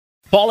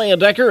Paul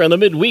Layendecker in the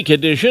midweek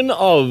edition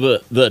of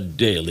the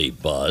Daily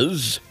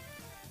Buzz.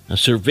 A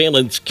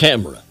surveillance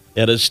camera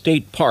at a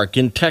state park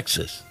in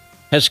Texas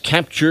has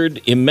captured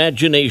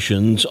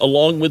imaginations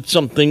along with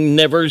something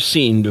never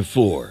seen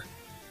before.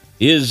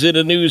 Is it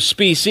a new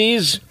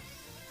species,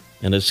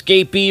 an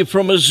escapee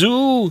from a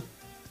zoo,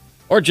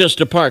 or just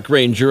a park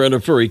ranger in a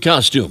furry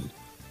costume?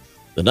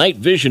 The night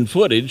vision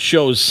footage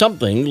shows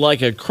something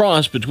like a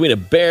cross between a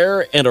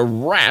bear and a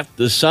rat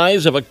the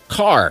size of a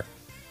car.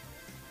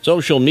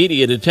 Social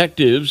media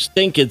detectives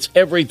think it's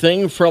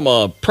everything from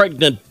a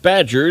pregnant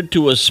badger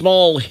to a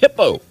small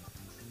hippo.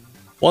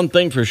 One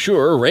thing for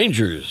sure,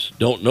 rangers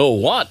don't know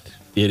what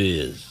it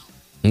is.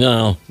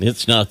 No,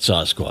 it's not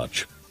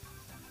Sasquatch.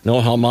 Know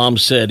how Mom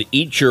said,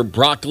 eat your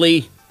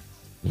broccoli?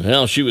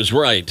 Well, she was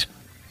right.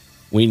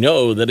 We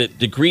know that it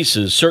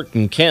decreases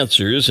certain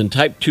cancers and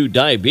type 2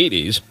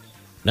 diabetes.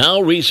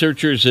 Now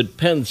researchers at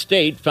Penn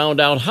State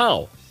found out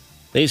how.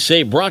 They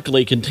say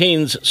broccoli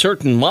contains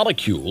certain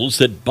molecules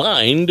that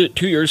bind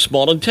to your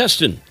small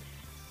intestine,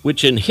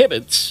 which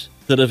inhibits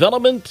the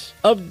development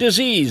of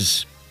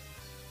disease.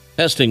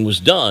 Testing was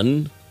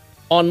done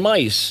on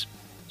mice.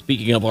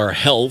 Speaking of our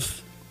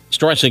health,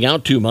 stressing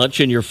out too much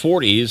in your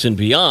 40s and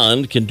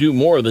beyond can do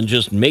more than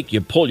just make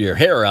you pull your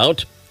hair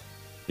out.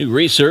 New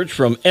research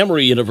from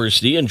Emory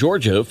University in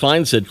Georgia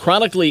finds that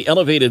chronically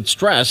elevated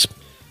stress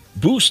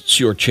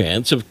boosts your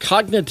chance of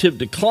cognitive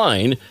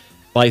decline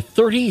by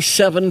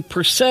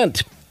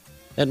 37%.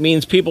 That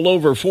means people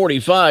over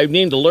 45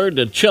 need to learn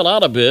to chill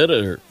out a bit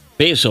or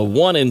face a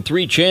 1 in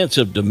 3 chance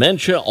of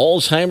dementia,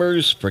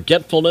 Alzheimer's,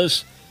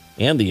 forgetfulness,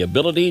 and the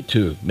ability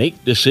to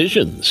make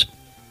decisions.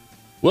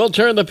 We'll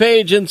turn the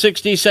page in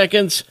 60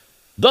 seconds.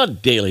 The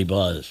Daily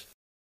Buzz.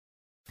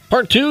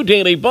 Part 2,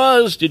 Daily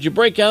Buzz. Did you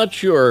break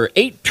out your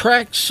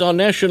 8-tracks on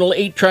National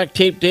 8-Track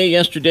Tape Day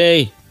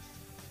yesterday?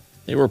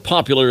 They were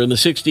popular in the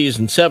 60s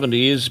and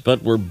 70s,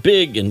 but were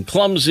big and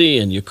clumsy,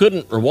 and you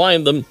couldn't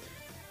rewind them.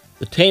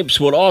 The tapes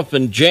would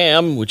often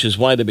jam, which is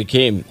why they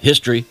became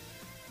history.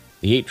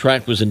 The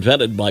 8-track was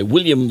invented by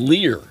William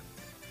Lear,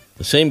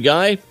 the same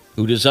guy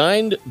who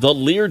designed the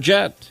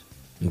Learjet.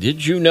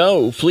 Did you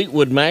know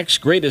Fleetwood Mac's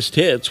Greatest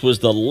Hits was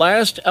the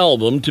last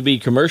album to be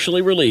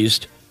commercially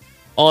released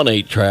on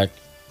 8-track?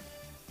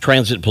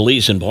 Transit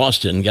police in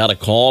Boston got a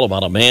call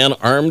about a man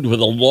armed with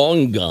a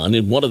long gun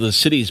in one of the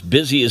city's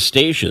busiest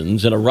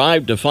stations and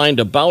arrived to find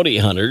a bounty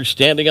hunter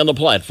standing on the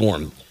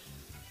platform.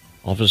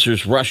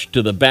 Officers rushed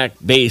to the back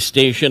bay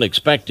station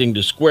expecting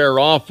to square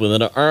off with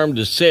an armed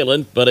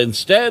assailant, but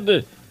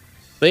instead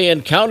they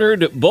encountered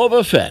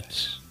Boba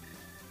Fett.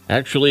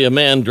 Actually, a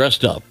man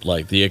dressed up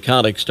like the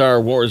iconic Star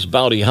Wars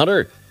bounty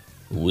hunter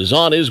who was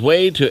on his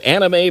way to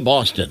Anime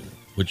Boston,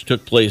 which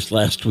took place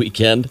last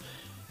weekend.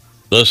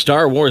 The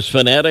Star Wars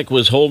fanatic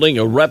was holding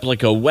a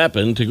replica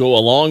weapon to go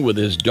along with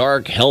his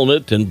dark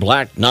helmet and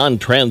black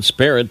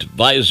non-transparent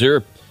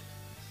visor.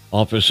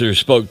 Officers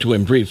spoke to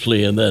him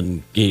briefly and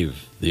then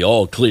gave the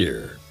all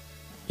clear.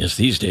 Yes,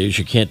 these days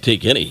you can't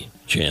take any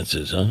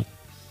chances, huh?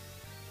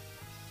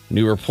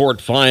 New report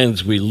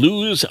finds we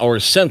lose our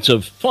sense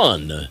of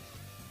fun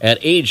at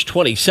age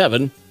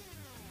 27.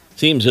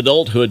 Seems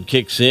adulthood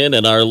kicks in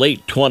our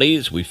late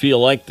 20s. We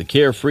feel like the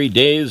carefree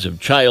days of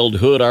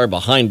childhood are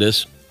behind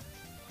us.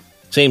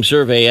 Same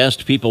survey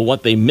asked people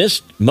what they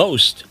missed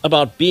most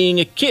about being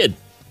a kid.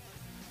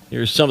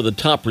 Here's some of the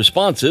top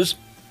responses.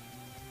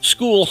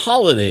 School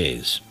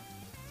holidays.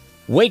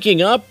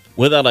 Waking up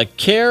without a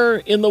care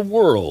in the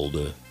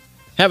world.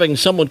 Having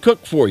someone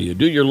cook for you,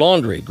 do your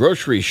laundry,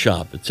 grocery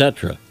shop,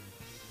 etc.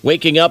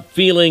 Waking up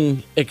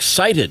feeling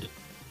excited.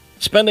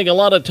 Spending a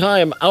lot of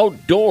time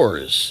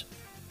outdoors.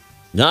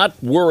 Not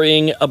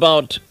worrying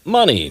about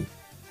money.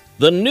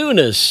 The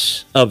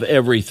newness of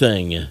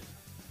everything.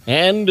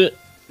 And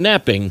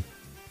napping.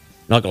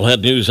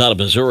 Knucklehead news out of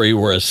Missouri,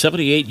 where a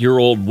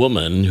 78-year-old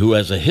woman who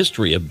has a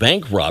history of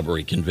bank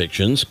robbery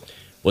convictions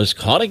was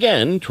caught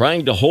again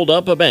trying to hold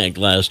up a bank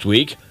last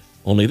week,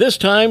 only this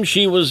time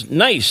she was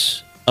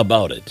nice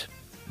about it.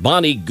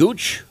 Bonnie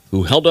Gooch,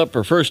 who held up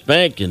her first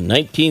bank in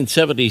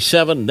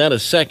 1977, then a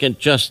second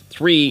just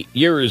 3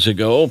 years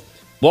ago,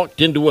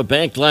 walked into a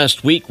bank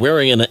last week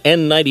wearing an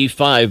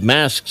N95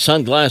 mask,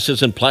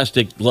 sunglasses, and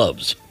plastic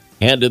gloves.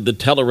 Handed the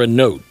teller a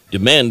note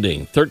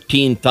demanding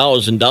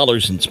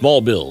 $13,000 in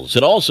small bills.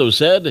 It also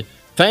said,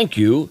 "Thank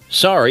you,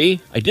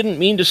 sorry, I didn't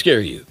mean to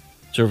scare you."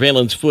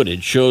 Surveillance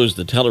footage shows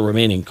the teller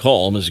remaining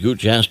calm as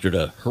Gooch asked her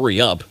to hurry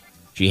up.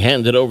 She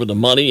handed over the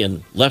money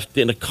and left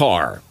in a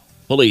car.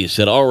 Police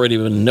had already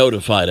been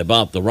notified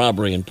about the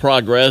robbery in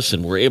progress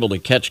and were able to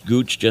catch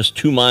Gooch just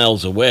 2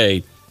 miles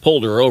away,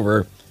 pulled her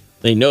over.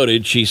 They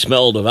noted she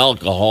smelled of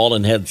alcohol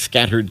and had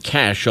scattered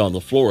cash on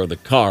the floor of the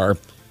car.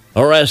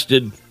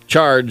 Arrested,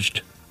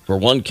 charged for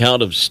 1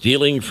 count of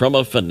stealing from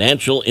a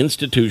financial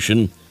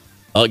institution.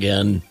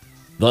 Again,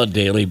 the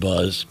Daily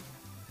Buzz.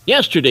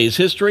 Yesterday's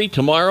history,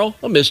 tomorrow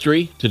a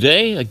mystery,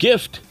 today a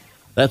gift.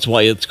 That's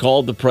why it's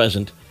called the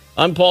present.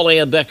 I'm Paul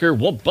Layendecker.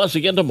 We'll buzz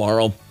again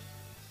tomorrow.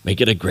 Make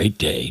it a great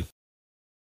day.